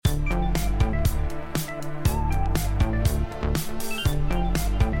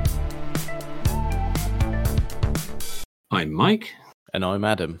I'm Mike. And I'm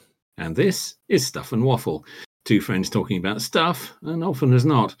Adam. And this is Stuff and Waffle. Two friends talking about stuff, and often as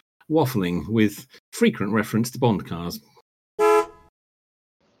not, waffling with frequent reference to Bond cars.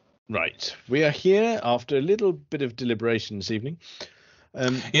 Right. We are here after a little bit of deliberation this evening.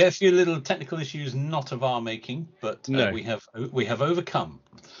 Yeah, a few little technical issues not of our making, but No. we have overcome.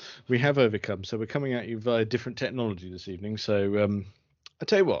 We have overcome. So we're coming at you via different technology this evening. So I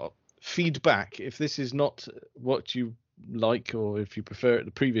tell you what, feedback, if this is not what you like or if you prefer it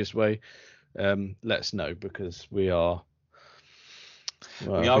the previous way, let us know, because we are...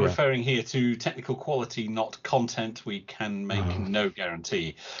 We are referring here to technical quality, not content. We can make no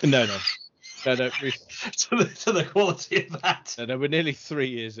guarantee. No. to the quality of that. No, we're nearly 3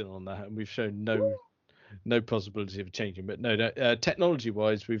 years in on that, and we've shown no possibility of changing. But no,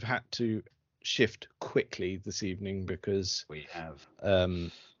 technology-wise, we've had to shift quickly this evening because we have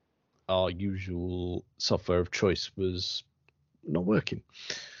our usual software of choice was not working.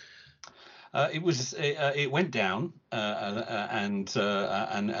 It went down and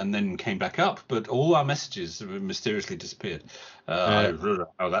then came back up, but all our messages mysteriously disappeared. I don't know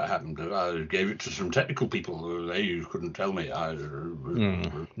how that happened. I gave it to some technical people. They couldn't tell me.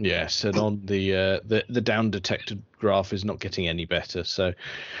 Yes, and on the down detected graph is not getting any better. So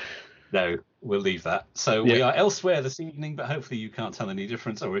no, we'll leave that. So we are elsewhere this evening, but hopefully you can't tell any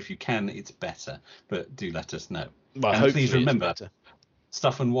difference, or if you can, it's better. But do let us know. Well, and please remember,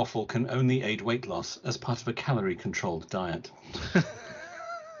 Stuff and Waffle can only aid weight loss as part of a calorie-controlled diet.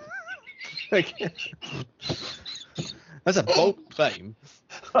 That's a bold claim.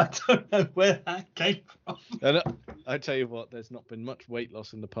 I don't know where that came from. And I tell you what, there's not been much weight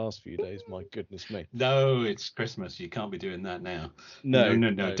loss in the past few days. My goodness me. No, it's Christmas. You can't be doing that now. No.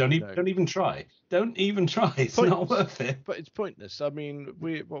 Don't even try. Don't even try. It's not worth it. But it's pointless. I mean,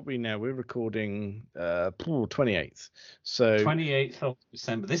 we're recording 28th. So 28th of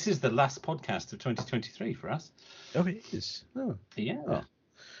December. This is the last podcast of 2023 for us. Oh, it is. Oh, yeah. Oh.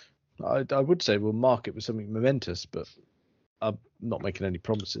 I would say we'll mark it with something momentous, but I'm not making any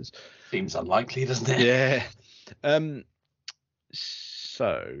promises. Seems unlikely, doesn't it? Yeah.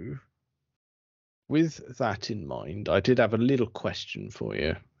 So, with that in mind, I did have a little question for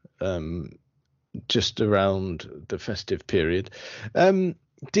you, just around the festive period.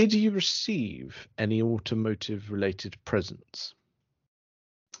 Did you receive any automotive-related presents?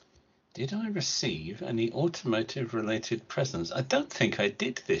 Did I receive any automotive-related presents? I don't think I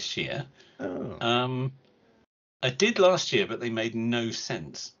did this year. Oh. I did last year, but they made no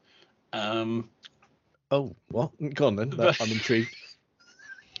sense. Oh, what? Go on then. I'm intrigued.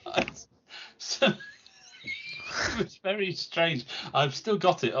 So, it was very strange. I've still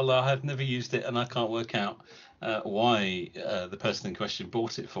got it, although I have never used it, and I can't work out why the person in question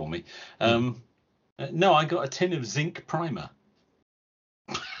bought it for me. No, I got a tin of zinc primer.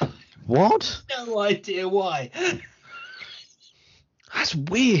 What? No idea why. That's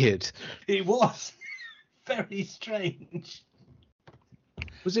weird. It was very strange.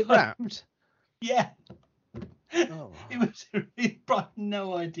 Was it wrapped? Yeah. Oh. It was really bright.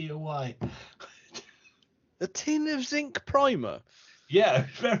 No idea why. A tin of zinc primer? Yeah,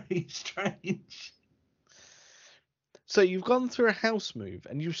 very strange. So you've gone through a house move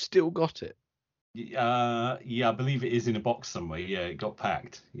and you've still got it? Yeah, I believe it is in a box somewhere. Yeah, it got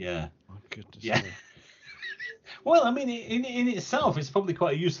packed. Yeah. Oh, goodness. Yeah. Well, I mean, in itself, it's probably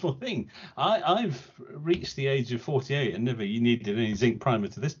quite a useful thing. I've reached the age of 48 and never needed any zinc primer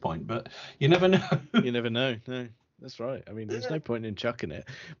to this point, but you never know. You never know. No, that's right. I mean, there's no point in chucking it,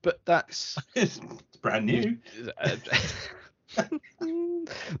 but that's... It's brand new.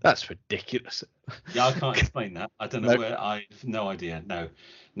 That's ridiculous. Yeah, I can't explain that. I don't know where. I've no idea. No.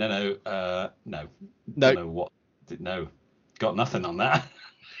 Don't know what. No, got nothing on that.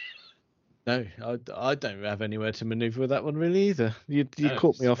 No, I don't have anywhere to manoeuvre with that one really either. You No,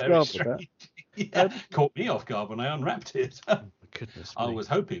 caught me off guard with that. Yeah, caught me off guard when I unwrapped it. Oh, my goodness. I was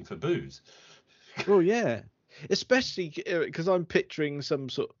hoping for booze. Oh yeah, especially because I'm picturing some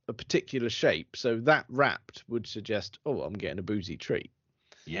sort of a particular shape, so that wrapped would suggest, oh, I'm getting a boozy treat.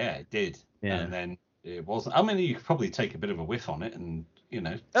 Yeah, it did. Yeah. And then it wasn't. I mean, you could probably take a bit of a whiff on it, and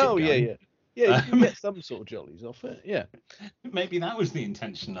Oh yeah. Yeah, you can get some sort of jollies off it. Yeah. Maybe that was the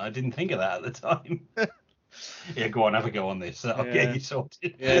intention. I didn't think of that at the time. Yeah, go on, have a go on this. I'll get you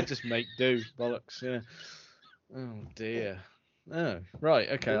sorted. Yeah, just make do. Bollocks. Yeah. Oh dear. Oh right.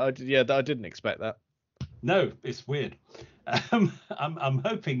 Okay. I didn't expect that. No, it's weird. I'm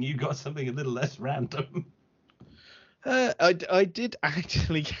hoping you got something a little less random. I did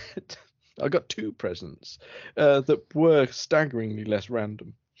actually get. I got 2 presents that were staggeringly less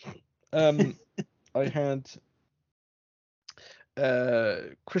random. I had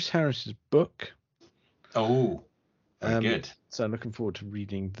Chris Harris's book. Oh, very good. So I'm looking forward to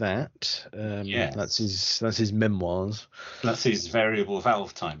reading that. Yes. That's his memoirs. That's his variable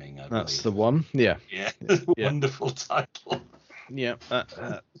valve timing, I believe. That's the one. Yeah. Yeah. Wonderful title. Yeah.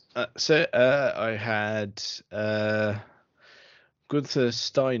 So I had Gunther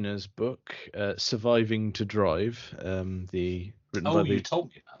Steiner's book, Surviving to Drive. You told me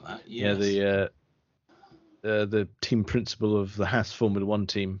about that. Yes. Yeah. The team principal of the Haas Formula One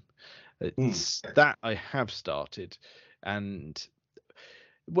team. That I have started, and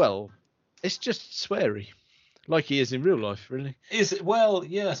well, it's just sweary, like he is in real life, really. Is it? Well,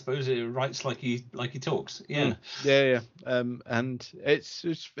 yeah, I suppose it writes like he talks. Yeah. Yeah. And it's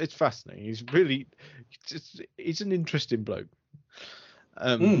fascinating. He's an interesting bloke.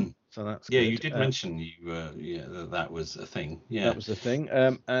 So that's good. You did mention that was a thing. Yeah, that was a thing.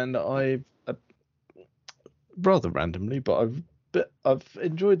 And I rather randomly, but I've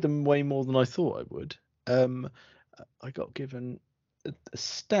enjoyed them way more than I thought I would. I got given a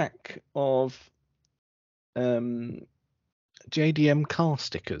stack of JDM car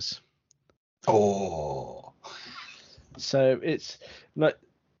stickers. Oh, so it's like,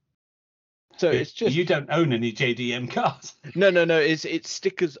 it's just, you don't own any JDM cars. No. It's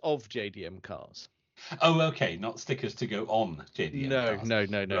stickers of JDM cars. Oh, okay, not stickers to go on JDM cars. No.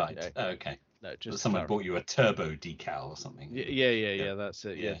 Right. No. Okay. No, just someone bought you a turbo decal or something. Yeah. That's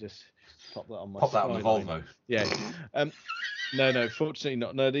it. Yeah, just pop that on my. Pop that on the Volvo. Yeah. No. Fortunately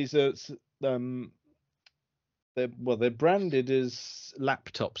not. No, these are they're branded as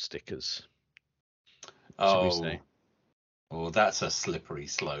laptop stickers. Oh, that's a slippery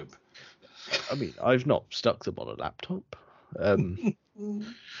slope. I mean, I've not stuck them on a laptop.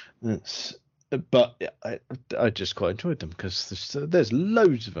 But I just quite enjoyed them because there's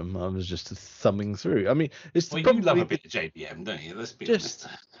loads of them. I was just thumbing through. I mean, you love a bit of JDM, don't you? Let's be honest.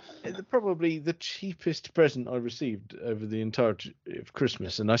 Probably the cheapest present I received over the entirety of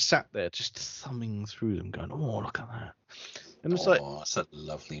Christmas, and I sat there just thumbing through them, going, "Oh, look at that!" And it's it's a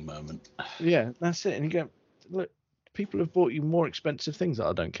lovely moment. Yeah, that's it. And you go, "Look, people have bought you more expensive things that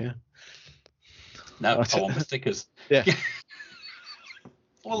I don't care." No, I want the stickers. Yeah.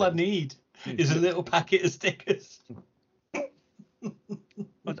 All I need is a little packet of stickers.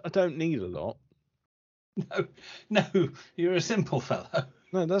 I don't need a lot. No, you're a simple fellow.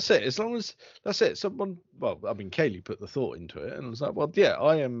 No, that's it. As long as that's it. Kaylee put the thought into it, and I was like, well, yeah,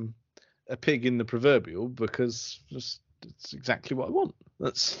 I am a pig in the proverbial because it's exactly what I want.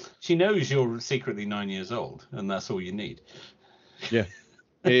 She knows you're secretly 9 years old, and that's all you need. Yeah.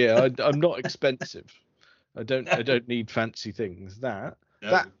 Yeah, I'm not expensive. I don't need fancy things. That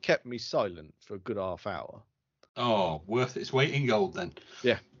kept me silent for a good half hour. Oh, worth its weight in gold then.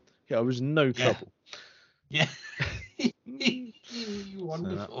 Yeah, I was no trouble. Yeah.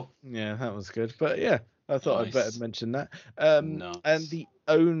 Wonderful. That was good. But yeah, I thought I'd better mention that. Nice. And the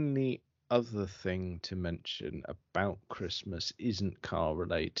only other thing to mention about Christmas isn't car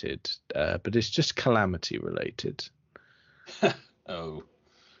related, but it's just calamity related. Oh.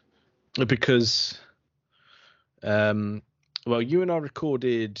 Because, you and I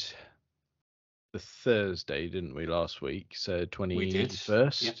recorded the Thursday, didn't we, last week? So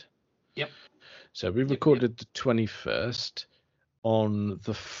 21st. Yep. So we recorded the 21st. On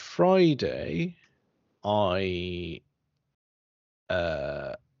the Friday, I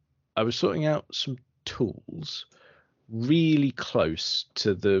was sorting out some tools really close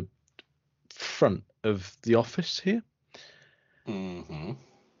to the front of the office here. Mm-hmm.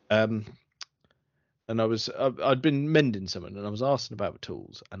 And I'd been mending something, and I was asking about the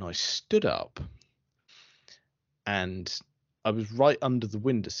tools, and I stood up, and I was right under the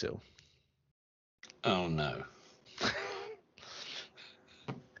windowsill. Oh no.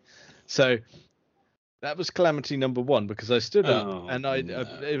 So that was calamity number one, because I stood up and I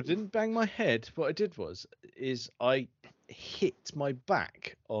didn't bang my head. What I did is I hit my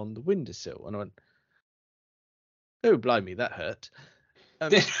back on the windowsill, and I went, "Oh, blimey, that hurt."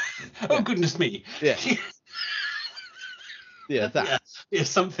 Goodness me. Yeah. That. Yeah,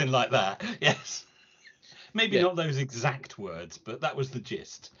 something like that. Yes. Maybe Yeah. not those exact words, but that was the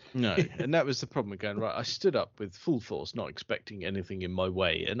gist. No, and that was the problem again. Right, I stood up with full force, not expecting anything in my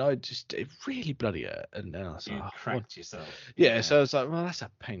way, and it really bloody hurt. And then I was like, cracked yourself. Yeah, so I was like, well, that's a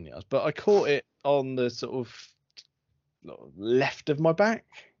pain in the ass. But I caught it on the sort of left of my back.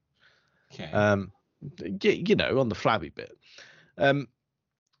 Okay. On the flabby bit. Well,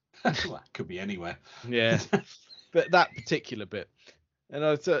 that could be anywhere. Yeah, but that particular bit, and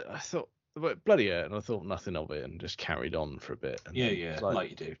I thought. Bloody hurt, and I thought nothing of it, and just carried on for a bit. And yeah, like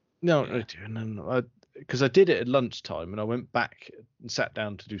you do. No, I do. And then because I did it at lunchtime and I went back and sat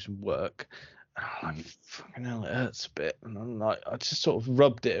down to do some work. And I'm like, fucking hell, it hurts a bit. And I'm like, I just sort of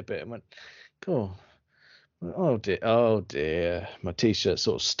rubbed it a bit and went, cool. Oh dear. My t-shirt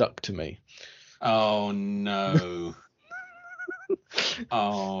sort of stuck to me. Oh no.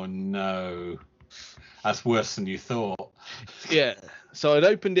 Oh no. That's worse than you thought. Yeah. So I'd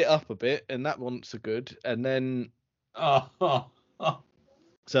opened it up a bit and that wasn't so good. And then Oh.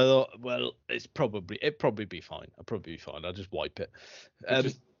 so I thought, well, it'd probably be fine. I'll probably be fine. I'll just wipe it.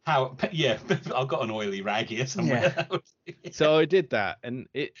 Yeah, I've got an oily rag here somewhere. Yeah. So I did that, and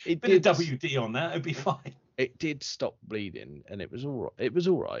it Bit did of WD on that, it'd be fine. It did stop bleeding, and it was all right. It was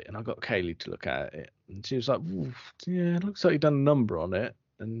all right, and I got Kaylee to look at it, and she was like, "Yeah, it looks like you've done a number on it."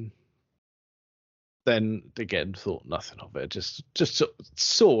 And then again, thought nothing of it. Just sort of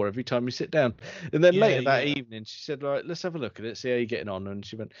sore every time you sit down. And then later that evening, she said, "Right, let's have a look at it, see how you're getting on." And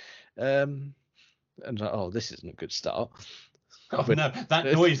she went, and I was like, "Oh, this isn't a good start." Oh no, that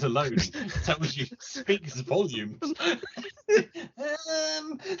noise alone tells you, speaks volumes.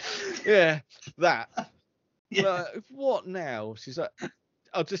 Yeah, that. Yeah. What now? She's like,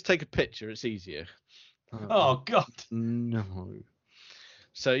 I'll just take a picture. It's easier. Oh God. No.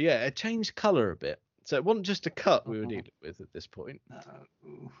 So yeah, it changed colour a bit. So it wasn't just a cut we were dealing with at this point. No.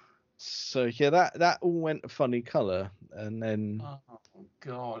 So yeah, that all went a funny colour, and then. Oh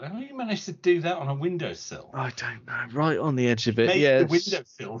God! How do you manage to do that on a windowsill? I don't know. Right on the edge of it. Make Yeah. the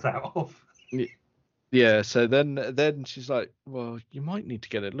windowsills out of. Yeah. So then she's like, "Well, you might need to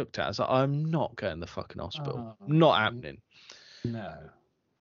get it looked at." I was like, "I'm not going to the fucking hospital. Not happening." No.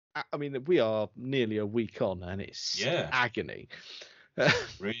 I mean, we are nearly a week on, and it's agony.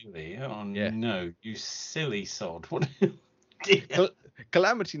 Really? Oh Yeah. no! You silly sod! What?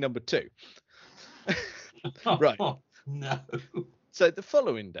 Calamity number 2. Right. Oh, no. So the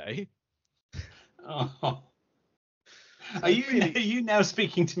following day. Oh. Are you now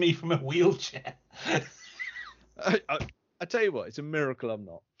speaking to me from a wheelchair? I tell you what, it's a miracle I'm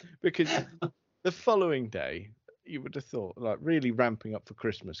not, because the following day you would have thought, like, really ramping up for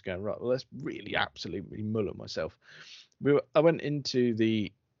Christmas, going, right, well, let's really absolutely muller myself. I went into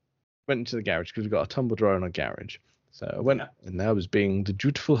the garage because we've got a tumble dryer in our garage. So I went and I was being the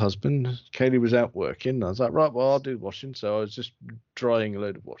dutiful husband. Kaylee was out working. I was like, right, well, I'll do washing. So I was just drying a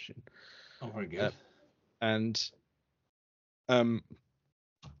load of washing. Oh, very good. And when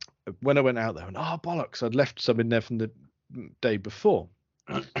I went out there, bollocks, I'd left some in there from the day before.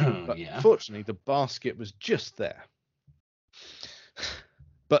 But fortunately, the basket was just there.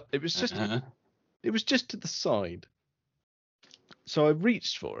 But it was just to the side. So I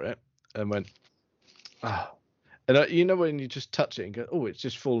reached for it and went, and you know when you just touch it and go, oh, it's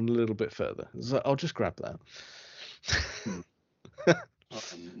just fallen a little bit further. It's like, I'll just grab that. Oh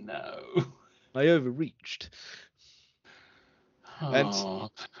no! I overreached. Oh.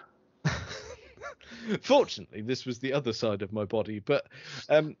 And fortunately, this was the other side of my body. But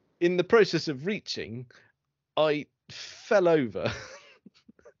in the process of reaching, I fell over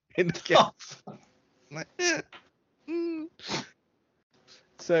in the gas.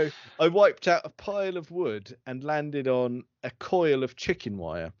 So I wiped out a pile of wood and landed on a coil of chicken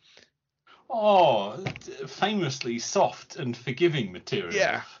wire. Oh, famously soft and forgiving material.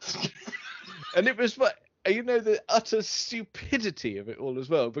 Yeah. And it was like, you know, the utter stupidity of it all as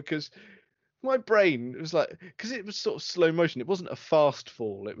well, because my brain was like, because it was sort of slow motion. It wasn't a fast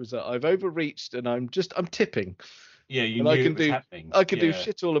fall. It was I've overreached and I'm tipping. Yeah, you knew it was happening. I can do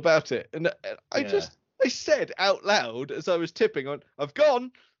shit all about it. And I said out loud as I was tipping on, I've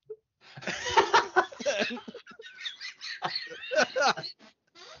gone.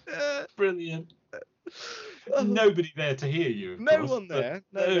 Brilliant. Nobody there to hear you. No one there.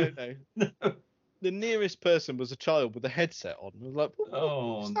 No. The nearest person was a child with a headset on. I was like,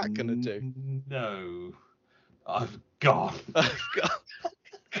 what's that going to do? No. I've gone.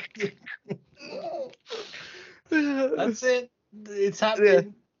 That's it. It's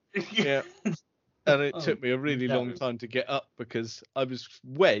happening. Yeah. And it took me a really long time to get up because I was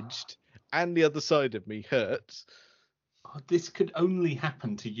wedged and the other side of me hurts. Oh, this could only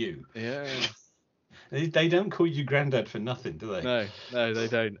happen to you. Yeah. They don't call you granddad for nothing, do they? No, they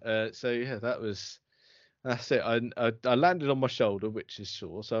don't. So yeah, that's it. I landed on my shoulder, which is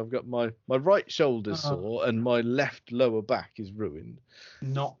sore. So I've got my right shoulder sore and my left lower back is ruined.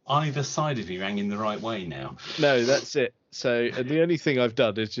 Not either side of you hanging the right way now. No, that's it. So and the only thing I've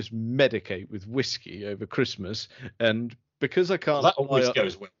done is just medicate with whiskey over Christmas, and because I can't. Well, that always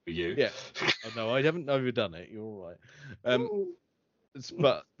goes well for you. Yeah. No, I haven't overdone it. You're all right.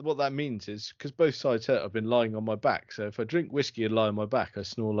 But what that means is because both sides hurt, I've been lying on my back. So if I drink whiskey and lie on my back, I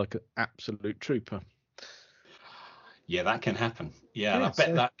snore like an absolute trooper. Yeah, that can happen. Yeah, and Yeah, I bet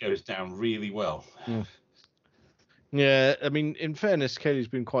so- that goes down really well. Yeah, I mean, in fairness, Kaylee's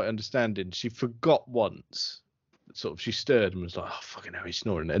been quite understanding. She forgot once. Sort of, she stirred and was like, "Oh, fucking hell, he's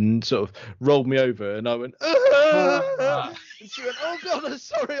snoring," and sort of rolled me over, and I went, "Ah!" And she went, "Oh God, I'm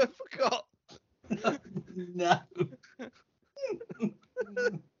sorry, I forgot." No.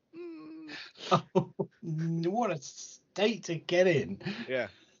 Oh, what a state to get in. Yeah,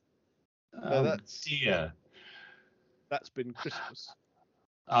 Oh, dear. that's been Christmas.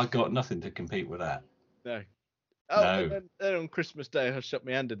 I've got nothing to compete with that. No. Oh, No. and then on Christmas Day, I shut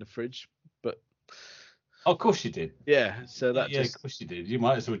my hand in the fridge, but Oh, of course you did. yeah, so that Yeah, just of course you did. You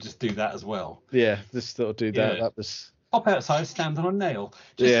might as well just do that as well. just thought I'd do that. Yeah. That was Pop outside, stand on a nail.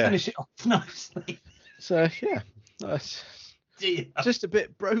 Just finish it off nicely. so yeah. That's Dear. just a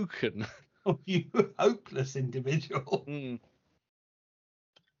bit broken. Oh, you hopeless individual.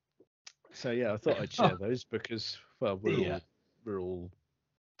 So yeah, I thought I'd share those because we're all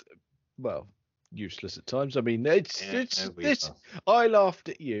well useless at times. I mean, it's this. I laughed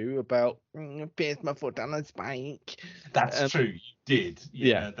at you about pierce my foot on a spike. That's true. You did.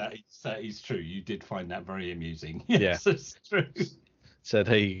 Yeah, that is true. You did find that very amusing. Yeah. Yes, it's true. Said,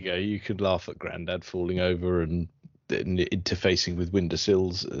 "Here you go. You could laugh at Grandad falling over and interfacing with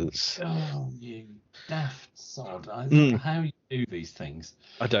windowsills." Oh, you daft sod! I don't know how you do these things.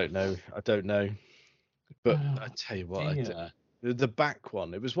 I don't know. But I tell you what, the back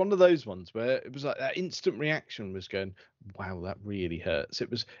one, it was one of those ones where it was like that instant reaction was going, "Wow, that really hurts."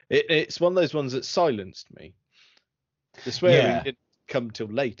 It's one of those ones that silenced me. The swearing didn't come till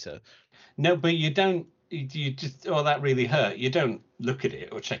later. No, but you don't. You just, oh, that really hurt. You don't look at it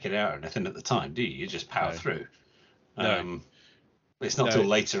or check it out or anything at the time, do you? You just power through. No. It's not till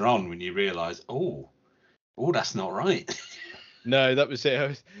later on when you realise, oh, that's not right. No, that was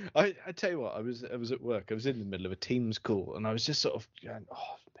it. I tell you what, I was at work. I was in the middle of a Teams call, and I was just sort of going,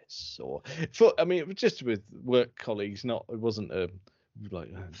 "Oh, a bit sore." I mean, it was just with work colleagues. It wasn't a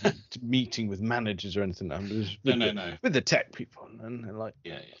meeting with managers or anything. It was with the tech people, and they're like,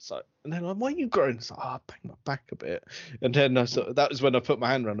 it's like, and they're like, "Why are you growing?" It's like, "Oh, I banged my back a bit," and then that was when I put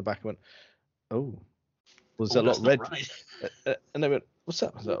my hand around the back and went, "Oh, was that a lot of red?" Right. And they went, "What's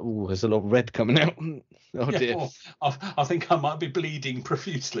that?" I was like, "Oh, there's a lot of red coming out." Oh dear. Well, I think I might be bleeding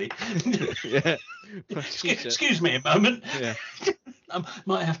profusely. Yeah. Excuse me a moment. Yeah. I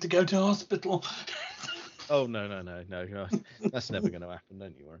might have to go to hospital. Oh no! That's never going to happen.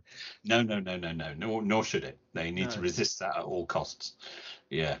 Don't you worry. No. Nor should it. They need to resist that at all costs.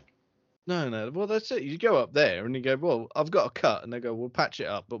 Yeah. No. Well, that's it. You go up there and you go, "Well, I've got a cut," and they go, "We'll patch it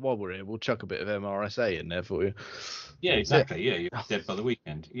up, but while we're here, we'll chuck a bit of MRSA in there for you." Yeah, exactly. Yeah, you're dead by the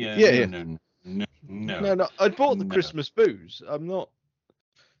weekend. Yeah. No. I bought the Christmas booze. I don't want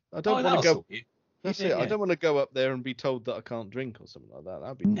to go. That's it. I don't want to go up there and be told that I can't drink or something like that.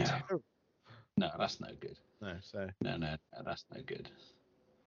 That'd be terrible. No, that's no good. No, that's no good.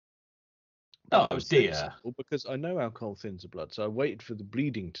 Oh dear. Because I know alcohol thins the blood, so I waited for the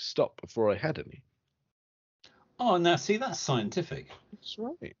bleeding to stop before I had any. Oh, now see, that's scientific. That's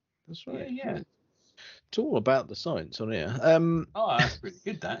right. Yeah. It's all about the science on here. Oh, that's really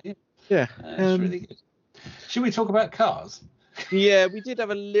good. That. Yeah. That's really good. Should we talk about cars? Yeah, we did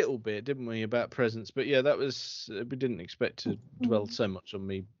have a little bit, didn't we, about presents? But yeah, that was we didn't expect to dwell so much on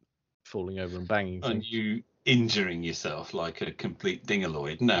me falling over and banging things. And you injuring yourself like a complete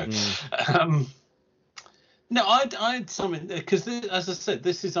dingaloid. No. No, I had something, because as I said,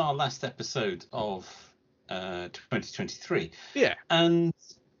 this is our last episode of 2023. Yeah. And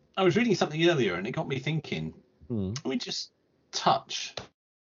I was reading something earlier and it got me thinking, can we just touch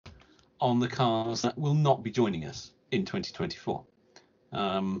on the cars that will not be joining us in 2024?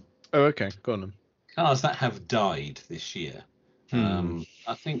 Okay, go on then. Cars that have died this year.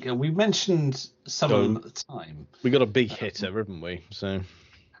 I think we mentioned some of them at the time. We got a big hitter, haven't we? So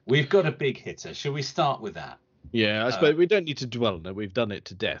we've got a big hitter. Shall we start with that? Yeah, I suppose we don't need to dwell on it. We've done it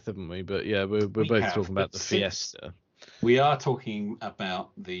to death, haven't we? But yeah, we're both talking about the Fiesta. We are talking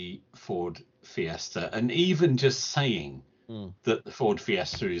about the Ford Fiesta, and even just saying that the Ford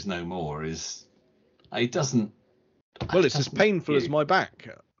Fiesta is no more it doesn't. Well, it's as painful as my back.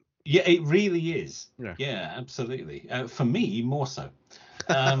 Yeah, it really is. Yeah, absolutely. For me, more so.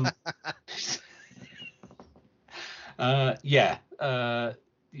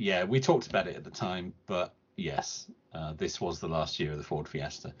 We talked about it at the time, but yes, this was the last year of the Ford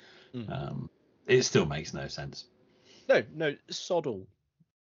Fiesta. It still makes no sense. No, sod all.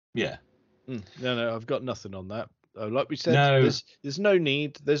 Yeah. No, I've got nothing on that. Like we said, there's no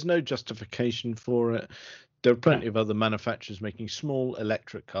need, there's no justification for it. There are plenty of other manufacturers making small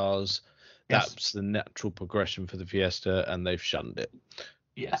electric cars That's the natural progression for the Fiesta, and they've shunned it.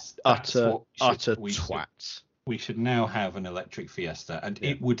 Yes, utter twats. We should now have an electric Fiesta, and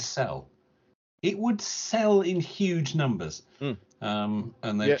it would sell. It would sell in huge numbers. And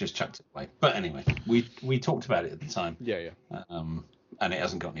they've just chucked it away. But anyway, we talked about it at the time. And it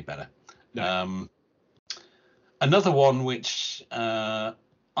hasn't got any better. No. Another one which I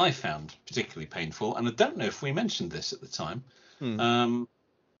found particularly painful, and I don't know if we mentioned this at the time.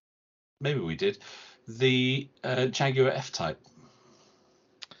 Maybe we did. The Jaguar F-Type.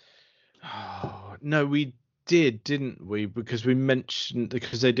 Oh, no, we did, didn't we? Because we mentioned,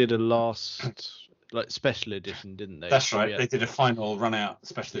 because they did a last special edition, didn't they? That's right. They did a final run out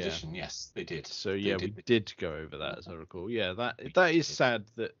special edition. Yes, they did. So we did go over that, as I recall. Yeah, that is sad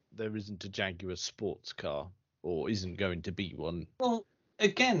that there isn't a Jaguar sports car, or isn't going to be one. Well,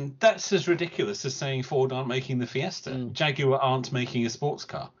 again, that's as ridiculous as saying Ford aren't making the Fiesta. Jaguar aren't making a sports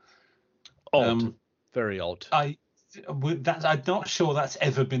car. Odd. Very odd. I'm not sure that's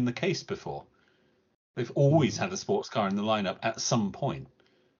ever been the case before. They've always had a sports car in the lineup at some point.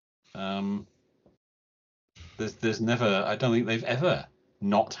 There's never. I don't think they've ever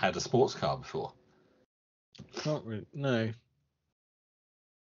not had a sports car before. Can't really. No,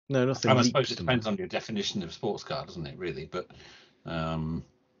 nothing. And I suppose it depends on your definition of sports car, doesn't it? Really, but.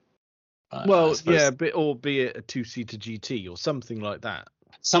 Be it a two-seater GT or something like that.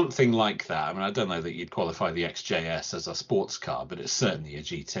 Something like that. I mean, I don't know that you'd qualify the XJS as a sports car, but it's certainly a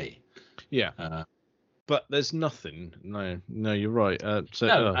GT. Yeah. But there's nothing. No, you're right.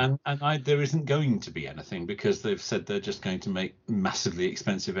 There isn't going to be anything because they've said they're just going to make massively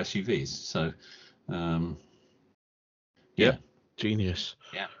expensive SUVs. So, genius.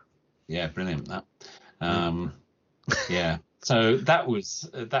 Yeah, brilliant. That. Yeah. So that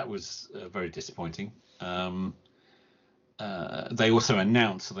was very disappointing. They also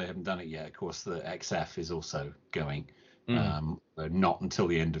announced, so they haven't done it yet, of course, the XF is also going. Not until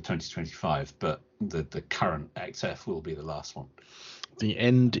the end of 2025, but the current XF will be the last one. The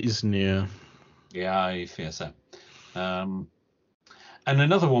end is near. Yeah, I fear so. And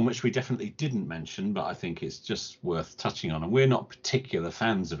another one which we definitely didn't mention, but I think it's just worth touching on, and we're not particular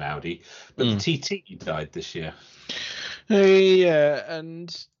fans of Audi, but the TT died this year. Yeah,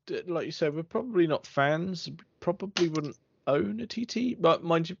 and like you said, we're probably not fans. Probably wouldn't own a TT, but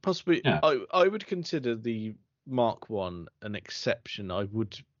mind you, possibly I would consider the Mark 1 an exception. I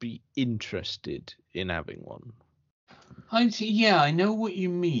would be interested in having one. I know what you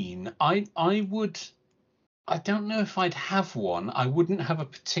mean. I don't know if I'd have one. I wouldn't have a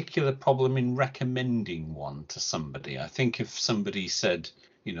particular problem in recommending one to somebody. I think if somebody said,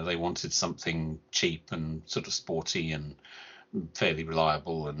 they wanted something cheap and sort of sporty and fairly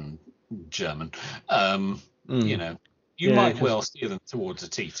reliable and German, you might well steer them towards a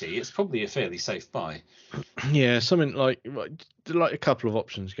TT. It's probably a fairly safe buy. Yeah, something like a couple of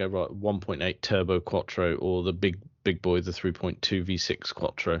options go right: 1.8 turbo quattro or the big boy, the 3.2 V6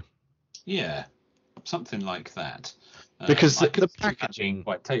 quattro. Yeah, something like that. Because the packaging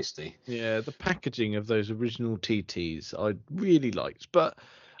quite tasty. Yeah, the packaging of those original TTs I really liked, but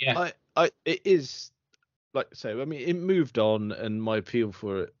it is like I say. I mean, it moved on, and my appeal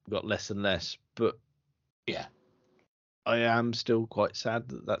for it got less and less. But yeah. I am still quite sad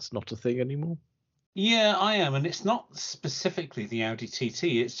that that's not a thing anymore. Yeah, I am. And it's not specifically the Audi TT.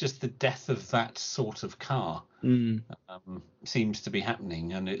 It's just the death of that sort of car seems to be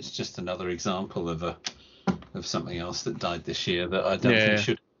happening. And it's just another example of something else that died this year that I don't think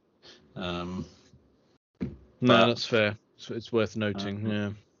should. No, that's fair. So it's worth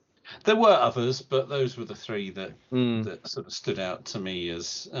noting. There were others, but those were the three that sort of stood out to me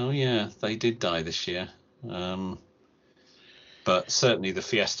as, they did die this year. But certainly the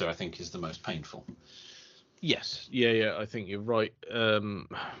Fiesta, I think, is the most painful. Yes, yeah, I think you're right.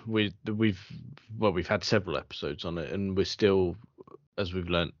 We've had several episodes on it, and we're still, as we've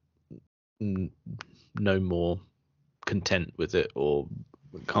learnt, no more content with it, or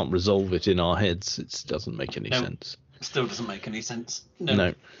can't resolve it in our heads. It doesn't make any sense. It still doesn't make any sense.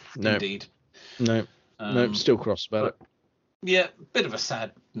 No, indeed. No, still cross about it. Yeah, bit of a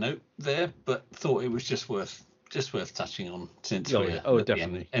sad note there, but thought it was just worth touching on since we're at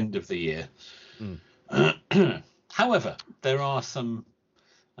the end of the year. However, there are some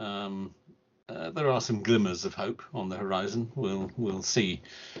glimmers of hope on the horizon. We'll see.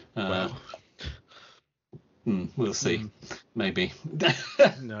 We'll see. Maybe.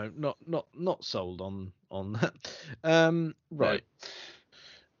 No, not sold on that. Right.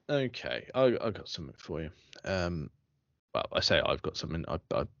 No. Okay, I got something for you. Well, I say I've got something.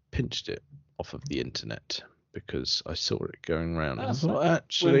 I pinched it off of the internet because I saw it going around. I thought,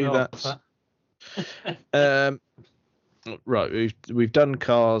 actually, Right, we've done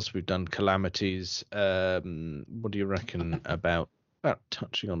cars, we've done calamities. What do you reckon about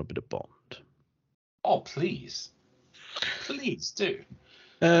touching on a bit of Bond? Oh, please do.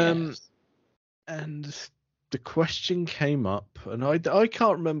 Yes. And the question came up, and I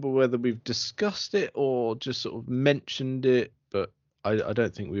can't remember whether we've discussed it or just sort of mentioned it, but I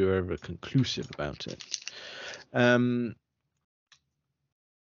don't think we were ever conclusive about it.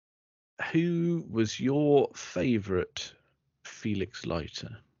 Who was your favourite Felix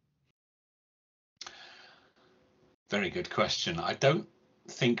Leiter? Very good question. I don't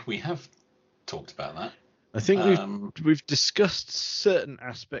think we have talked about that. I think we've discussed certain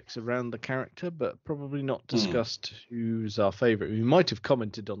aspects around the character, but probably not discussed who's our favourite. We might have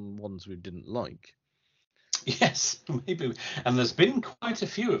commented on ones we didn't like. Yes, maybe. And there's been quite a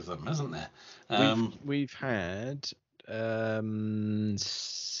few of them, hasn't there? We've had 7.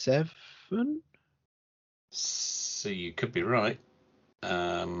 So you could be right.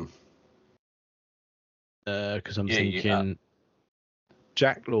 Because I'm thinking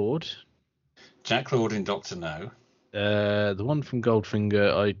Jack Lord. Jack Lord in Doctor No. The one from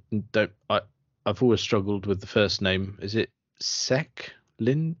Goldfinger, I've always struggled with the first name. Is it Sek?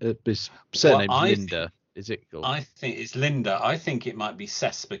 His surname's Linda. Is it? I think it's Linda. I think it might be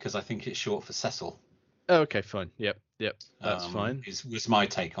Cess because I think it's short for Cecil. Oh, okay, fine. Yep, that's fine. Was my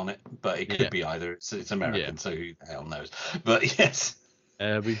take on it, but it could be either. It's American, so who the hell knows? But yes,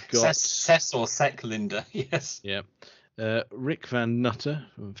 we've got Cess or Sek Linda. Yes. Yeah. Rick Van Nutter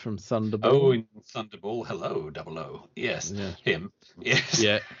from Thunderball. Oh, in Thunderball. Hello, 00. Yes, him. Yes.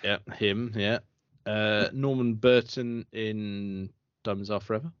 Yeah, him. Yeah. Norman Burton in Diamonds Are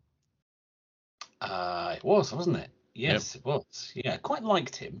Forever. It was, wasn't it? Yes, It was. Yeah, quite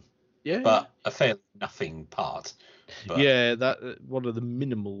liked him. Yeah. But a fairly nothing part. But... Yeah, that one of the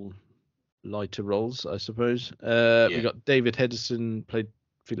minimal Leiter roles, I suppose. We got David Hedison played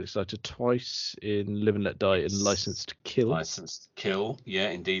Felix Leiter twice in Live and Let Die and License to Kill. License to Kill, yeah,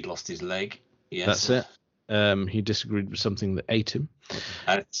 indeed, lost his leg. That's Yes. it. He disagreed with something that ate him.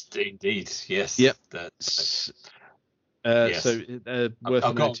 Indeed, yes. Yep. Yes. So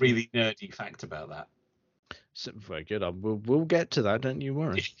I've got a really nerdy fact about that. Very good. We'll get to that, don't you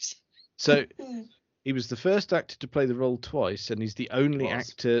worry. So he was the first actor to play the role twice, and he's the only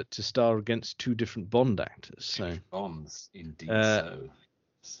actor to star against 2 different Bond actors. So Bonds, indeed.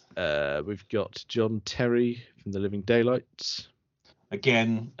 We've got John Terry from The Living Daylights.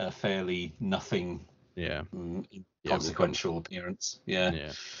 Again, a fairly nothing. Consequential appearance.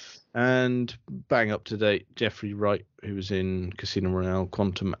 Yeah. And bang up to date, Jeffrey Wright, who was in Casino Royale,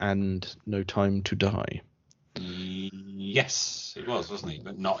 Quantum, and No Time to Die. Yes, it was, wasn't he?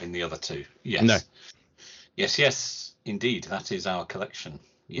 But not in the other 2. Yes. No. Yes, indeed. That is our collection.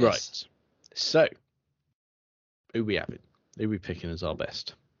 Yes. Right. So, who we having? Who we picking as our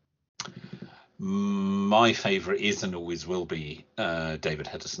best? My favourite is and always will be David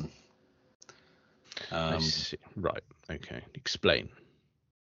Hedison. I see. Right. Okay. Explain.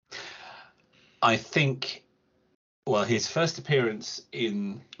 I think, his first appearance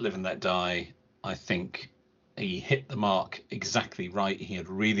in Live and Let Die, I think he hit the mark exactly right. He had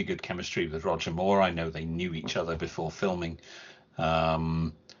really good chemistry with Roger Moore. I know they knew each other before filming.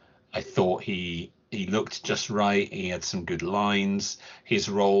 I thought he looked just right. He had some good lines. His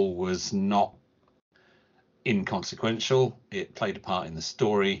role was not inconsequential. It played a part in the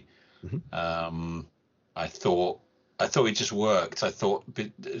story. Mm-hmm. I thought it just worked. I thought,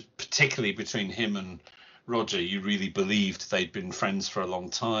 particularly between him and Roger, you really believed they'd been friends for a long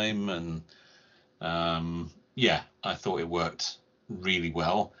time, and I thought it worked really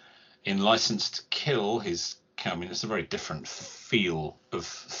well. In License to Kill, it's a very different feel of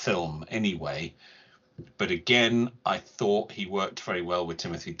film anyway. But again, I thought he worked very well with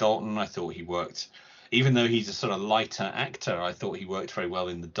Timothy Dalton. I thought he worked, even though he's a sort of lighter actor, I thought he worked very well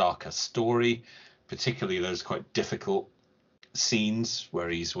in the darker story, particularly those quite difficult scenes where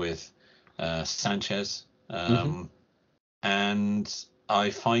he's with Sanchez. And I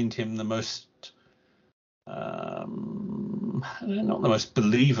find him the most, not the most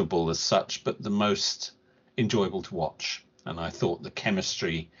believable as such, but the most enjoyable to watch. And I thought the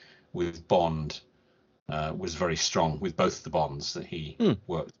chemistry with Bond was very strong with both the Bonds that he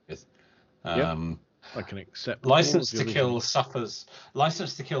worked with. I can accept. License to Kill suffers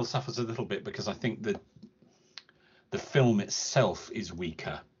a little bit because I think that the film itself is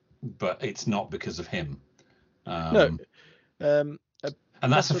weaker, but it's not because of him. And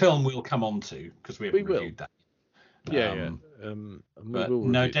that's a film we'll come on to because we haven't reviewed that. David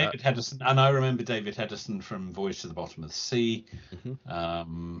Hedison, and I remember David Hedison from Voyage to the Bottom of the Sea.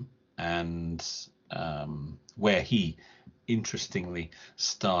 and where he interestingly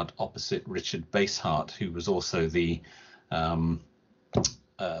starred opposite Richard Basehart, who was also the head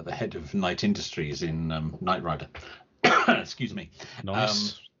of Night Industries in Knight Rider. Excuse me.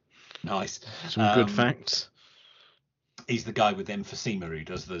 Nice. Nice. Some good facts. He's the guy with emphysema who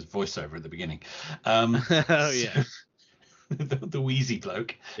does the voiceover at the beginning. Oh yeah. The wheezy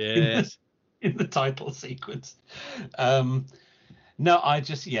bloke. Yes. In the title sequence. No,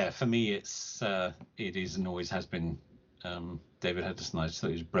 for me it is and always has been David Hedison. I just thought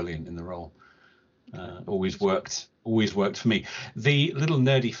he was brilliant in the role. Always worked for me. The little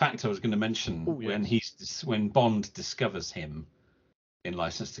nerdy fact I was going to mention, when Bond discovers him in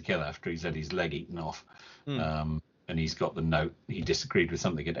License to Kill after he's had his leg eaten off, and he's got the note, he disagreed with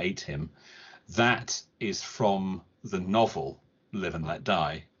something that ate him. That is from the novel Live and Let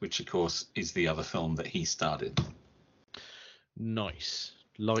Die, which of course is the other film that he starred in. Nice.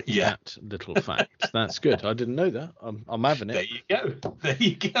 That little fact. That's good. I didn't know that. I'm having it. There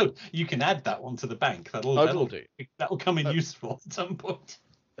you go. You can add that one to the bank. That'll do. That'll come in useful at some point.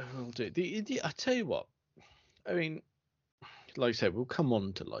 I'll do. I tell you what. I mean, like I said, we'll come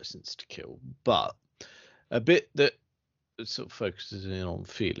on to License to Kill, but a bit that sort of focuses in on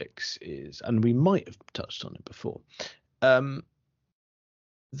Felix is, and we might have touched on it before, that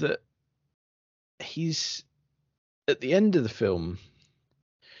he's at the end of the film.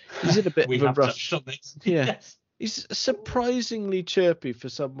 He's in a bit of a rush. Yeah, yes. He's surprisingly chirpy for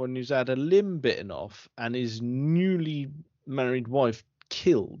someone who's had a limb bitten off and his newly married wife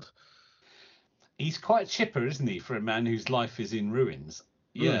killed. He's quite chipper, isn't he, for a man whose life is in ruins?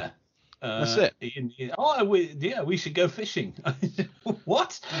 Yeah. That's it. We should go fishing.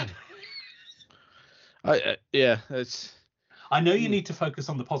 What? It's. I know you need to focus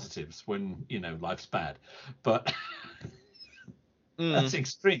on the positives when life's bad, but that's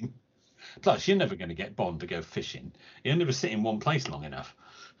extreme. Plus, you're never going to get Bond to go fishing. He'll never sit in one place long enough.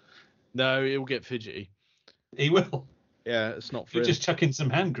 No, he'll get fidgety. He will. Yeah, it's not for He'll him. just chuck in some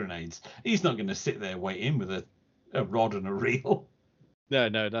hand grenades. He's not going to sit there waiting with a rod and a reel.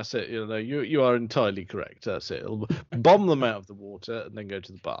 No, that's it. You are entirely correct. That's it. He'll bomb them out of the water and then go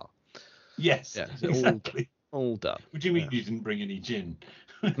to the bar. Yes, yeah, exactly. All done. What do you mean you didn't bring any gin?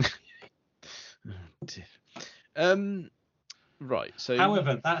 Right. So,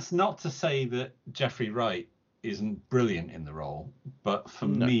 however, that's not to say that Jeffrey Wright isn't brilliant in the role, but for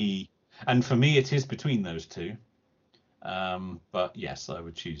me, it is between those two. But yes, I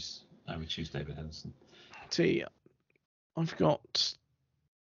would choose David Hedison. See, I've got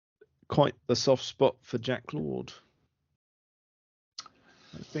quite the soft spot for Jack Lord.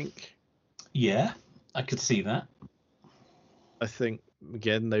 I think. Yeah, I could see that. I think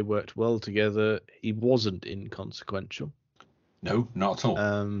again they worked well together. He wasn't inconsequential. No, not at all.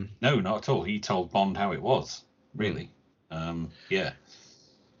 No, not at all. He told Bond how it was, really. Yeah.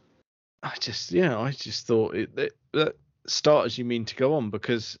 I just thought that start as you mean to go on,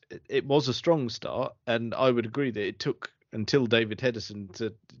 because it was a strong start, and I would agree that it took until David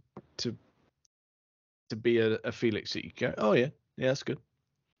Hedison to be a Felix that you go, oh yeah, that's good.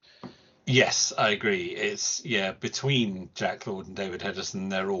 Yes, I agree. It's between Jack Lord and David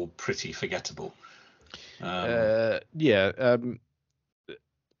Hedison, they're all pretty forgettable. I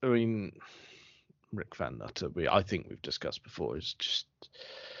mean, Rick Van Nutter, I think we've discussed before, is just,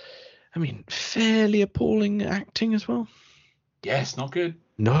 fairly appalling acting as well. Yes, not good.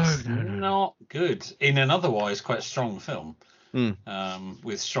 No. Not good. In an otherwise quite strong film,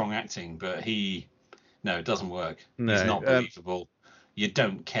 with strong acting, but it doesn't work. No, he's not believable. You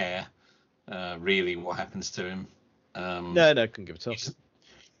don't care, really, what happens to him. No, couldn't give a toss.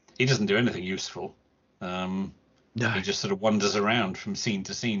 He doesn't do anything useful. No. He just sort of wanders around from scene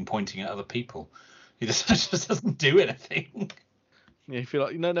to scene, pointing at other people. He just doesn't do anything. Yeah, you feel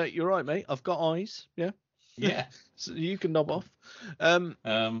like, no, you're right, mate. I've got eyes. Yeah. Yeah. So you can knob off.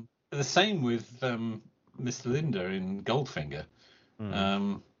 The same with Mr. Linda in Goldfinger.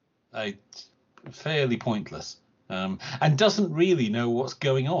 Fairly pointless. And doesn't really know what's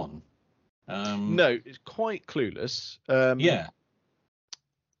going on. No, it's quite clueless. Yeah.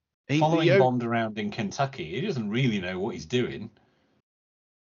 Following Bond around in Kentucky, he doesn't really know what he's doing.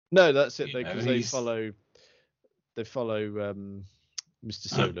 No, that's it. Because they follow Mr.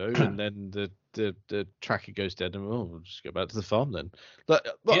 Solo, and then the tracker goes dead, and we'll just go back to the farm then.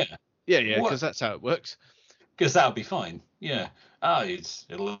 Yeah, because that's how it works. Because that'll be fine. Yeah.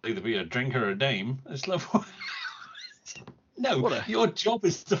 It'll either be a drink or a dame. It's like, no, your job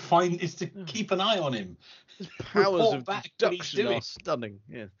is to keep an eye on him. His powers of deduction are stunning.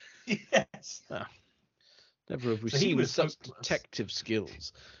 Yeah. Yes. Never have we seen such detective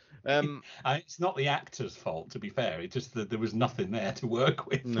skills. It's not the actor's fault, to be fair. It's just that there was nothing there to work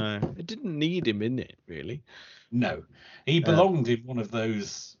with. No, it didn't need him in it, really. No, he belonged in one of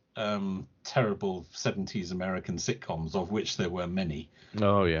those terrible 70s American sitcoms, of which there were many.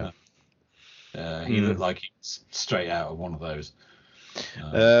 Oh, yeah. He looked like he's straight out of one of those.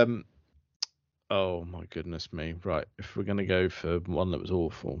 Oh, my goodness me. Right, if we're going to go for one that was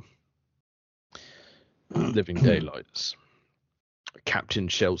awful. Living Daylights. Captain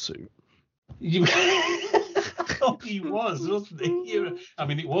Shellsuit. Oh, he was, wasn't he? I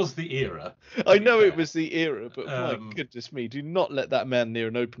mean, it was the era. I know it was the era, but my goodness me, do not let that man near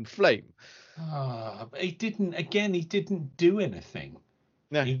an open flame. He didn't do anything.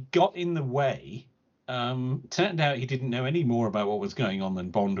 No. He got in the way. Turned out he didn't know any more about what was going on than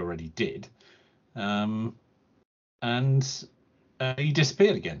Bond already did. And he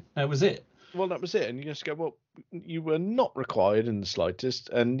disappeared again. That was it. Well, that was it. And you just go, well, you were not required in the slightest,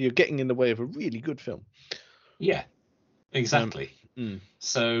 and you're getting in the way of a really good film. Yeah, exactly.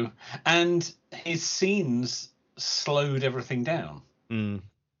 So, and his scenes slowed everything down. And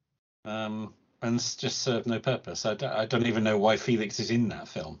just served no purpose. I don't even know why Felix is in that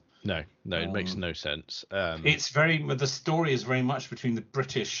film. No, it makes no sense. The story is very much between the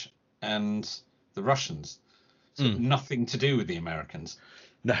British and the Russians. So nothing to do with the Americans.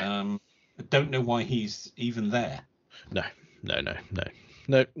 No. I don't know why he's even there. No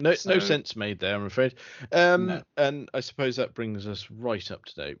sense made there, I'm afraid. No. And I suppose that brings us right up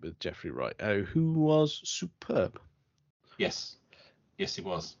to date with Jeffrey Wright, who was superb. Yes, he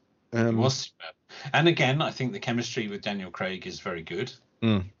was. He was superb. And again, I think the chemistry with Daniel Craig is very good.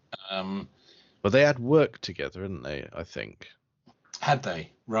 Well, they had worked together, hadn't they? I think. Had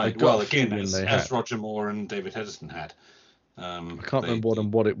they? Right. Well, again, as Roger Moore and David Hedison had. I can't remember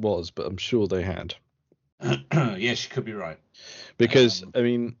what it was, but I'm sure they had. Yes, you could be right. Because I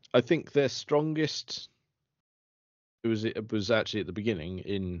mean, I think their strongest it was actually at the beginning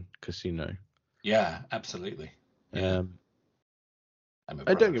in Casino. Yeah, absolutely. Yeah.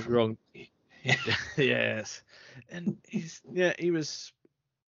 I don't get me wrong. Yes, and he was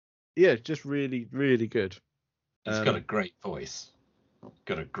just really, really good. He's got a great voice.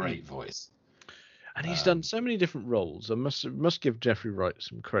 And he's done so many different roles. I must give Jeffrey Wright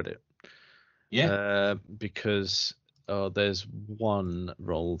some credit. Yeah. Because there's one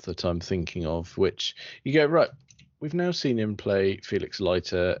role that I'm thinking of, which you go, right, we've now seen him play Felix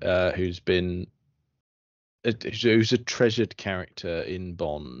Leiter, who's a treasured character in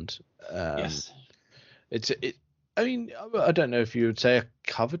Bond. Yes. I mean, I don't know if you would say a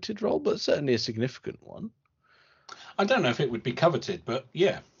coveted role, but certainly a significant one. I don't know if it would be coveted, but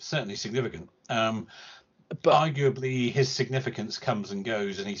yeah, certainly significant. But arguably, his significance comes and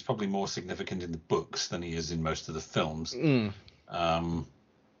goes, and he's probably more significant in the books than he is in most of the films.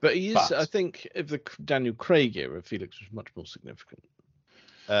 But he is, I think, of the Daniel Craig era, Felix was much more significant.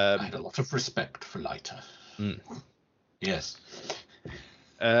 I had a lot of respect for Leiter. Yes.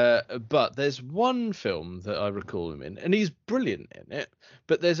 But there's one film that I recall him in, and he's brilliant in it.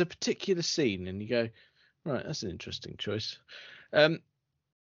 But there's a particular scene, and you go, right, that's an interesting choice.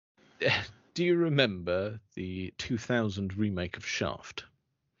 Do you remember the 2000 remake of Shaft?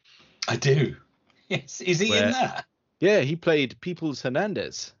 I do. Yes. Is he in that? Yeah, he played Peoples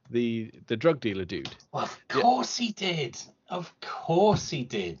Hernandez, the drug dealer dude. Well, of course he did. Of course he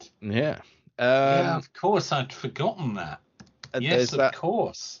did. Yeah. Of course. I'd forgotten that. Yes, of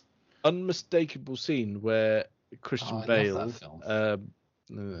course. Unmistakable scene where Christian Bale,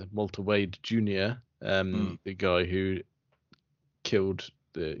 Walter Wade Jr., the guy who killed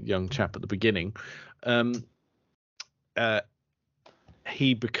the young chap at the beginning,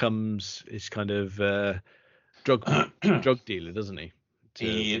 he becomes his kind of drug dealer, doesn't he?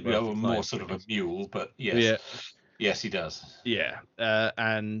 More sort of a mule, but yes. Yeah. Yes, he does. Yeah.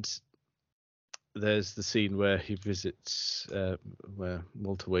 And there's the scene where he visits, where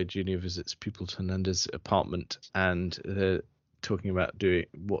Walter Wade Jr. visits Peoples Hernandez's apartment, and they're talking about doing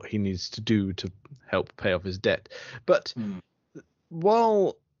what he needs to do to help pay off his debt. But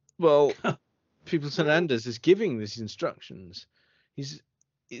while Peoples Hernandez is giving these instructions, he's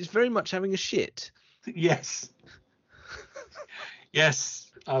very much having a shit. Yes. Yes.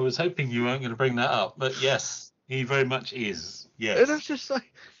 I was hoping you weren't going to bring that up, but yes, he very much is. Yes. And I was just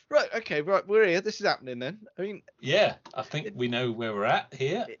like, right, okay, right, we're here. This is happening then. I mean, yeah, I think we know where we're at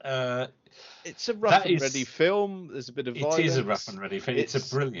here. It's a rough and ready film. There's a bit of violence. It is a rough and ready film. It's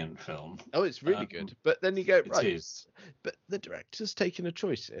a brilliant film. Oh, it's really good. But then you go, right. It is. But the director's taken a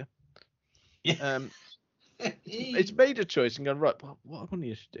choice here. Yeah. It's made a choice and gone, right, well, what I want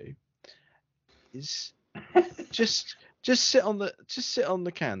you to do is just Just sit on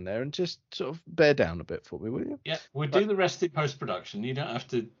the can there and just sort of bear down a bit for me, will you? Yeah, we'll do the rest in post production. You don't have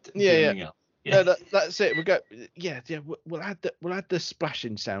to do Yeah. anything else. Yeah. No, that's it. We'll go. Yeah. We'll add the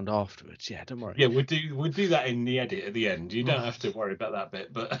splashing sound afterwards. Yeah, don't worry. Yeah, we'll do that in the edit at the end. You don't have to worry about that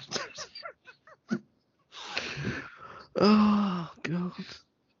bit, but Oh God.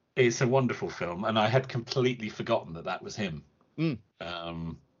 it's a wonderful film, and I had completely forgotten that was him.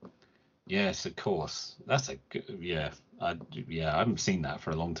 Yes, of course. That's a good. Yeah, I haven't seen that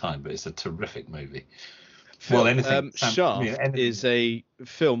for a long time, but it's a terrific movie. Well, anything. Shaft is a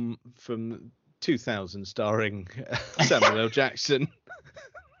film from 2000 starring Samuel L. Jackson.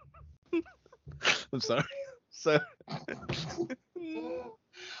 I'm sorry. So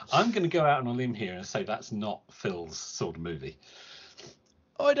I'm going to go out on a limb here and say that's not Phil's sort of movie.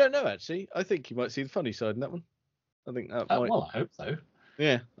 I don't know, actually. I think you might see the funny side in that one. I think that might. Well, I hope so.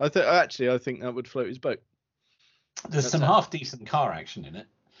 Yeah, I think that would float his boat. There's some half decent car action in it.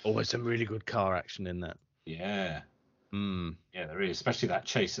 Oh, there's some really good car action in that. Yeah. Yeah, there is, especially that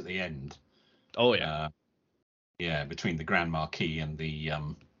chase at the end. Oh yeah. Between the Grand Marquis and the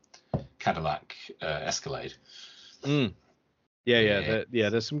Cadillac Escalade. Yeah.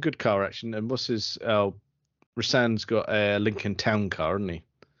 There's some good car action. And what's his? Rasan's got a Lincoln Town Car, hasn't he?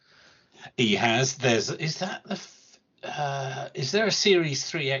 He has. Is there a Series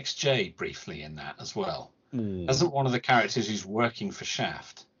 3 XJ briefly in that as well? Doesn't one of the characters who's working for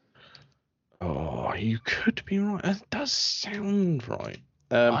Shaft? Oh, you could be right. That does sound right.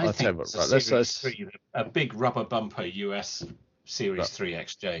 I think Series 3, a big rubber bumper US Series 3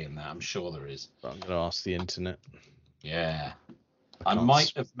 XJ in that. I'm sure there is. I'm going to ask the internet. Yeah. I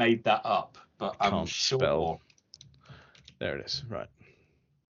might have made that up, but I'm sure. Spell. There it is. Right.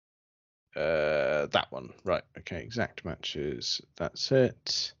 That one. Right. Okay. Exact matches. That's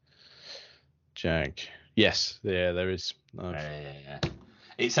it. Jag. Yes. Yeah, there is.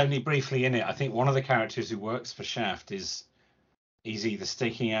 It's only briefly in it. I think one of the characters who works for Shaft he's either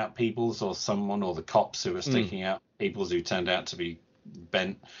staking out Peoples or someone, or the cops who are staking out Peoples who turned out to be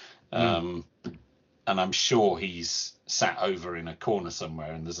bent. And I'm sure he's sat over in a corner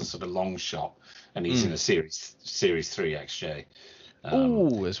somewhere, and there's a sort of long shot, and he's in a Series 3 XJ.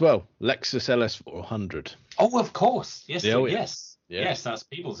 As well, Lexus LS 400. Oh, of course. Yes. Yes. Yes, that's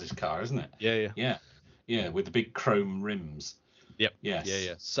Peoples' car, isn't it? Yeah, with the big chrome rims. Yep. Yes.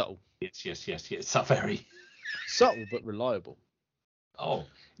 Yeah. Subtle. Yes. It's not very subtle but reliable. Oh,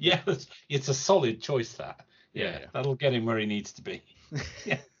 yeah. It's a solid choice. That. Yeah. That'll get him where he needs to be.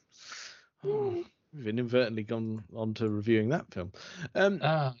 Yeah. We've inadvertently gone on to reviewing that film.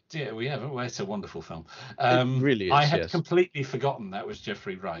 Dear, we have. It's a wonderful film. It really is. I had completely forgotten that was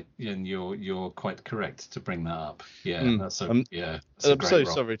Jeffrey Wright, and you're quite correct to bring that up. Yeah, I'm so role.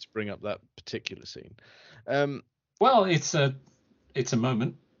 Sorry to bring up that particular scene. Well, it's a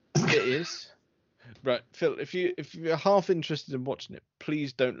moment. It is. Right, Phil. If you're half interested in watching it,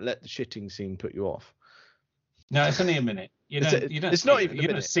 please don't let the shitting scene put you off. No, it's only a minute. You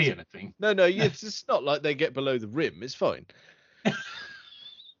don't see anything. No, it's not like they get below the rim. It's fine.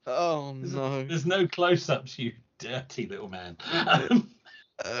 Oh no! There's no close-ups, you dirty little man.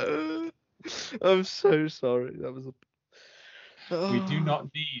 I'm so sorry. That was We do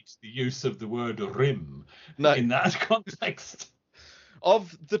not need the use of the word rim in that context.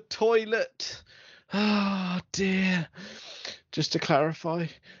 Of the toilet. Oh dear. Just to clarify.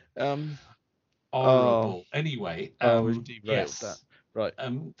 Horrible. Anyway, yes. That. Right.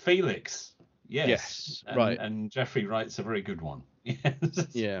 Felix. Yes. And, right. And Jeffrey Wright's a very good one.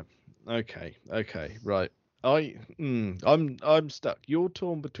 Yeah. Okay. Right. I'm stuck. You're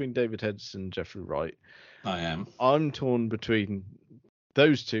torn between David Hedges and Jeffrey Wright. I am. I'm torn between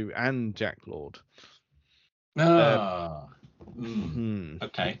those two and Jack Lord. Okay.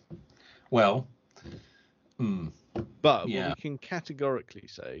 Well. But what we can categorically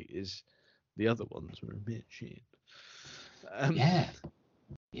say is the other ones were a bit shit. Yeah.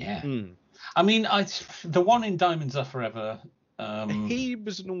 I mean, the one in Diamonds Are Forever. He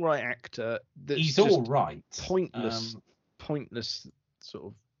was an all right actor. He's all right. Pointless sort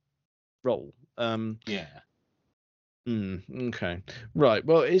of role. Yeah. Okay. Right.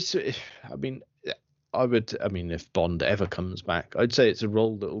 Well, if Bond ever comes back, I'd say it's a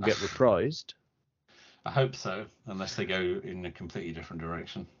role that will get reprised. I hope so, unless they go in a completely different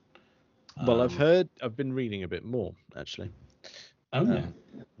direction. Well, I've been reading a bit more actually. Oh yeah.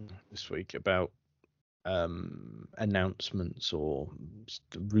 This week about announcements or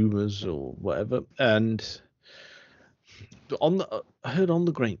rumors or whatever, and I heard on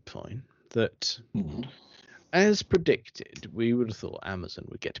the grapevine that, as predicted, we would have thought Amazon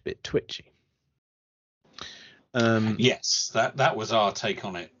would get a bit twitchy. Yes, that was our take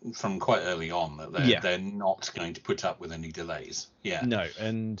on it from quite early on, that they're not going to put up with any delays. Yeah. No,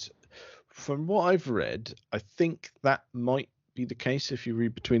 and from what I've read, I think that might be the case if you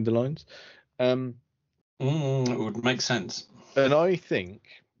read between the lines. It would make sense. And I think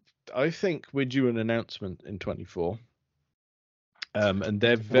we're due an announcement in 24. And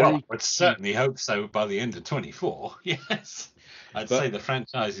they're very. Well, I'd certainly hope so by the end of 24. Yes. I'd say the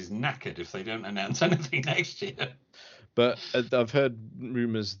franchise is knackered if they don't announce anything next year. But I've heard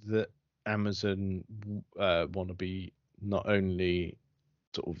rumors that Amazon want to be not only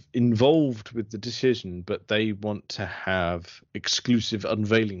sort of involved with the decision, but they want to have exclusive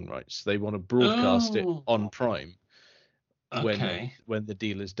unveiling rights. They want to broadcast it on Prime. Okay. When the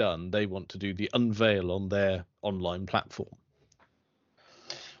deal is done, they want to do the unveil on their online platform.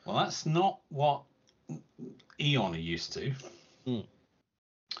 Well, that's not what Eon are used to.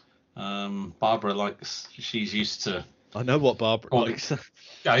 Barbara likes. She's used to. I know what Barbara likes.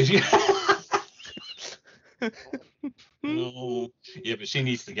 Guys, yeah, but she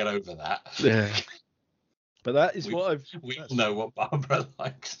needs to get over that. Yeah. But that is we all know what Barbara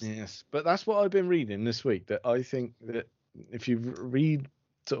likes. Yes, but that's what I've been reading this week. That I think that if you read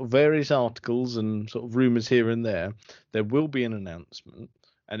sort of various articles and sort of rumors here and there will be an announcement,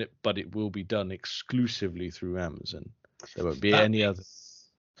 but it will be done exclusively through Amazon. There won't be any other.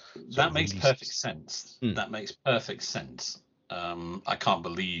 That makes perfect sense. That makes perfect sense. I can't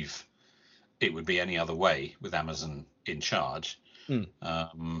believe it would be any other way with Amazon in charge.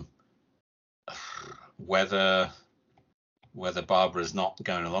 Whether Barbara's not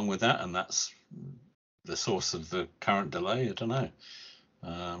going along with that, and that's the source of the current delay, I don't know.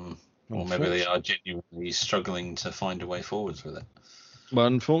 Or maybe they are genuinely struggling to find a way forwards with it. Well,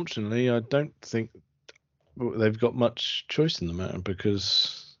 unfortunately, I don't think they've got much choice in the matter,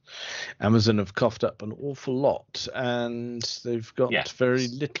 because Amazon have coughed up an awful lot and they've got very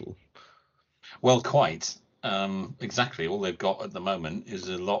little. Well, quite. Exactly. All they've got at the moment is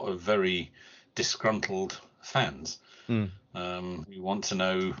a lot of very disgruntled fans who want to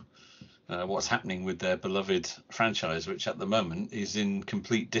know what's happening with their beloved franchise, which at the moment is in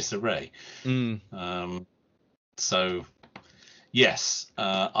complete disarray. So, yes,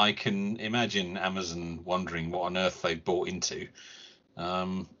 I can imagine Amazon wondering what on earth they've bought into.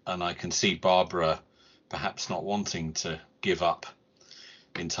 And I can see Barbara perhaps not wanting to give up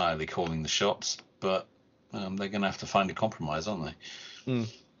entirely calling the shots, but they're going to have to find a compromise, aren't they?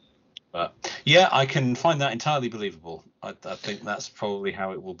 But yeah, I can find that entirely believable. I think that's probably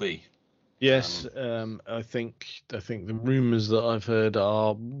how it will be. Yes, I think the rumours that I've heard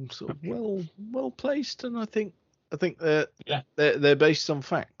are sort of well placed, and I think they're based on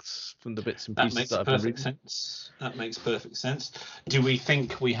facts from the bits and pieces that I've been reading. That makes perfect sense. Do we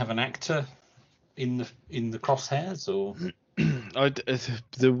think we have an actor in the crosshairs, or?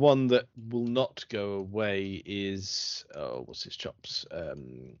 The one that will not go away is what's his chops?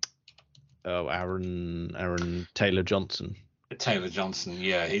 Aaron Taylor Johnson. Taylor Johnson,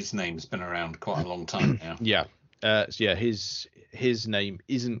 yeah, his name's been around quite a long time now. His name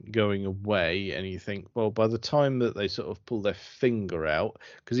isn't going away, and you think, well, by the time that they sort of pull their finger out,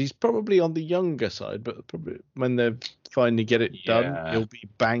 because he's probably on the younger side, but probably when they finally get it done, he'll be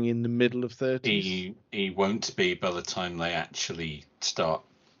bang in the middle of 30s. He won't be by the time they actually start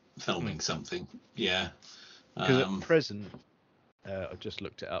filming something. Yeah, because at present, I just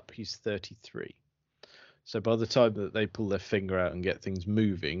looked it up. He's 33. So by the time that they pull their finger out and get things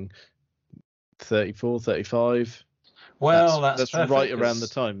moving, 34, 35. Well, that's right around the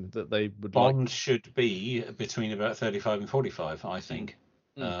time that they would Bond should be between about 35 and 45, I think.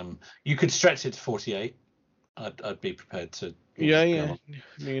 You could stretch it to 48. I'd be prepared to. Yeah.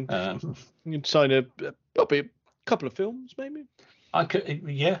 You'd sign probably a couple of films, maybe. I could.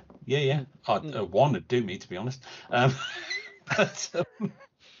 Yeah. One would do me, to be honest. But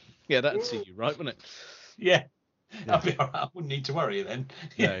yeah, that'd see you right, wouldn't it? Yeah. I'd be all right. I wouldn't need to worry then.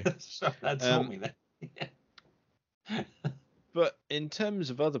 No. So that'd sort me then. Yeah. But in terms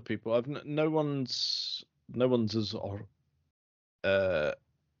of other people, no one's as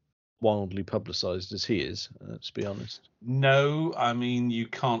wildly publicised as he is. Let's be honest. No, I mean you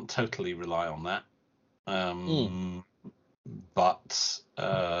can't totally rely on that. But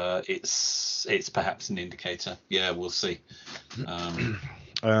it's perhaps an indicator. Yeah, we'll see.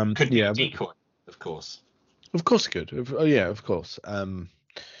 Could be a decoy, of course. Of course, it could. Of course. I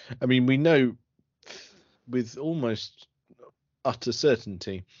mean, we know with almost utter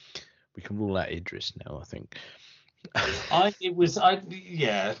certainty we can rule out Idris now, I think.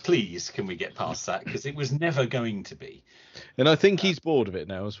 Please, can we get past that? Because it was never going to be. And I think he's bored of it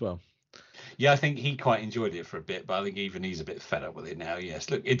now as well. Yeah, I think he quite enjoyed it for a bit, but I think even he's a bit fed up with it now. Yes,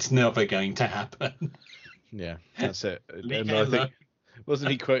 look, it's never going to happen. Yeah, that's it. Leave And it I alone. think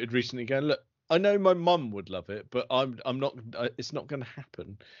wasn't he quoted recently going, "Look, I know my mum would love it, but I'm not. It's not going to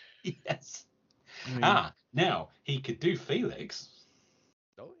happen." Yes. I mean, Now he could do Felix.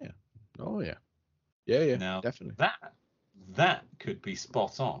 oh yeah, yeah, Now definitely. that could be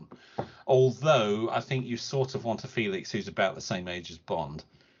spot on. Although I think you sort of want a Felix who's about the same age as Bond.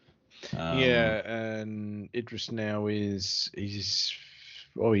 Yeah, and Idris now he's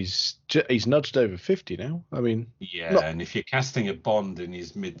nudged over 50 now. I mean, yeah, and if you're casting a Bond in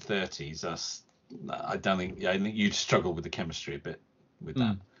his mid-30s, I think you'd struggle with the chemistry a bit with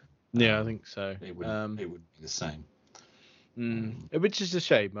that. Yeah, I think so. It wouldn't be the same. Which is a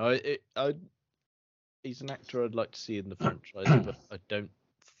shame. He's an actor I'd like to see in the franchise, but I don't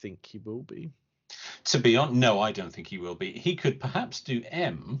think he will be. To be honest, no, I don't think he will be. He could perhaps do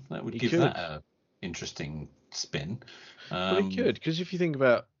M. That would give that an interesting spin. Well, he could, because if you think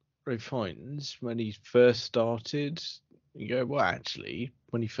about Ralph Fiennes, when he first started, you go, well, actually,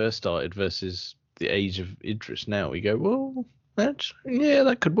 when he first started versus the age of Idris now, you go, well, that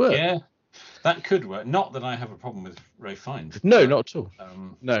could work. Yeah, that could work. Not that I have a problem with Ralph Fiennes. No, not at all.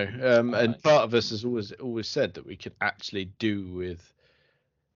 No, and Right. part of us has always said that we could actually do with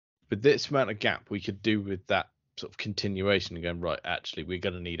this amount of gap, we could do with that sort of continuation and going, right, actually, we're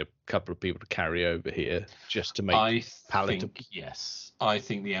going to need a couple of people to carry over here just to make palatable. Yes, I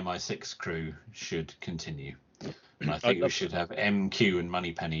think the MI6 crew should continue. I think we should have MQ and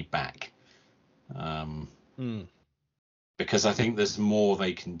Moneypenny back. Because I think there's more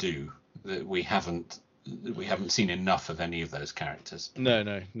they can do that we haven't seen enough of any of those characters.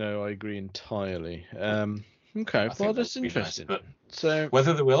 No, I agree entirely. Okay, well, that's interesting. Nice, but so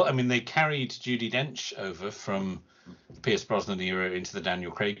whether they will, I mean, they carried Judi Dench over from the Pierce Brosnan era into the Daniel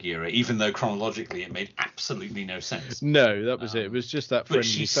Craig era, even though chronologically it made absolutely no sense. No, that was it. It was just that friendly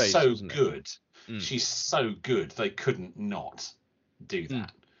face. But she's so good. She's so good. They couldn't not do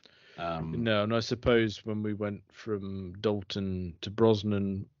that. No, and I suppose when we went from Dalton to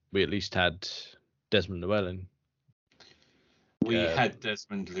Brosnan, we at least had Desmond Llewellyn. We had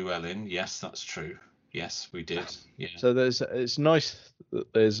Desmond Llewellyn. Yes, that's true. Yes, we did. Yeah. So it's nice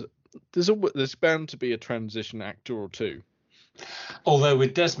that there's bound to be a transition actor or two. Although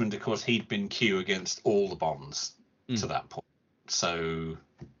with Desmond, of course, he'd been Q against all the Bonds to that point. So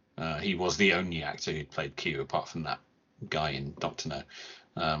he was the only actor who'd played Q apart from that guy in Doctor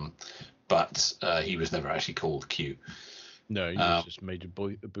No. But he was never actually called Q. No, he was just Major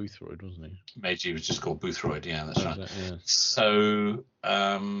Boothroyd, wasn't he? Major was just called Boothroyd, yeah, that's right. Yeah. So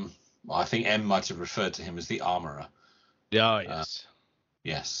I think M might have referred to him as the Armourer. Yeah, yes.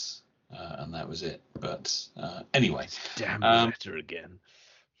 Yes, and that was it. But anyway. Damn letter again.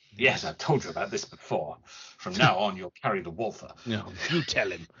 Yes, I've told you about this before. From now on, you'll carry the Walther. No, you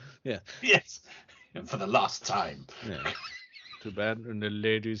tell him. Yeah. Yes, and for the last time. Yeah. Too bad in the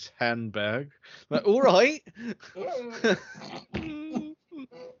lady's handbag. Like, all right.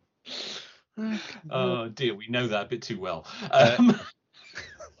 Oh dear, we know that a bit too well.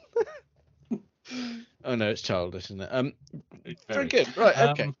 Oh no, it's childish, isn't it? Very good. Right.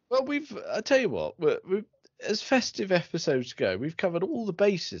 Okay. Well, I tell you what. We've as festive episodes go, we've covered all the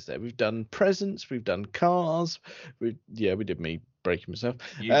bases there. We've done presents. We've done cars. We did me breaking myself.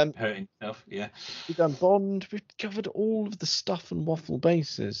 You hurting yourself, yeah. We've done Bond. We've covered all of the stuff and waffle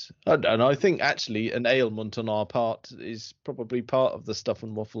bases. And I think actually an ailment on our part is probably part of the stuff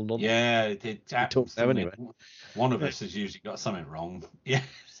and waffle nonsense. Yeah, it talks now anyway. One of us has usually got something wrong. Yeah.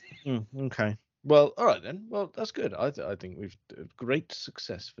 Okay. Well, all right then. Well, that's good. I think we've great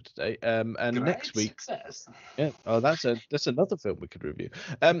success for today. And great next week, success. Yeah. Oh, that's another film we could review.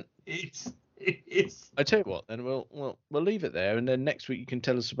 It's. I tell you what, then we'll leave it there, and then next week you can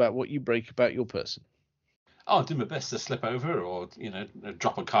tell us about what you break about your person. I'll do my best to slip over, or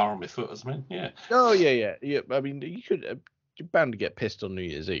drop a car on my foot or something. Yeah. Oh yeah. I mean, you're bound to get pissed on New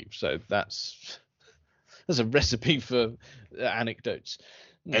Year's Eve, so that's a recipe for anecdotes.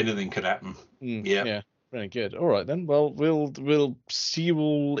 Anything could happen. Yeah. Very good. All right then. Well, we'll see you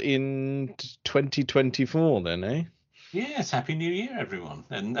all in 2024 then, eh? Yes. Happy New Year, everyone,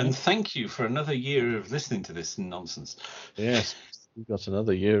 and thank you for another year of listening to this nonsense. Yes, we've got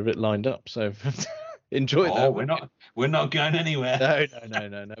another year of it lined up, so enjoy that. Oh, we're not going anywhere.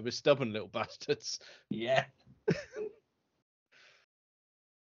 No. We're stubborn little bastards. Yeah.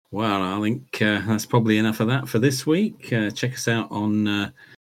 Well, I think that's probably enough of that for this week. Check us out on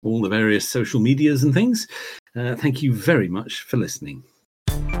all the various social medias and things. Thank you very much for listening.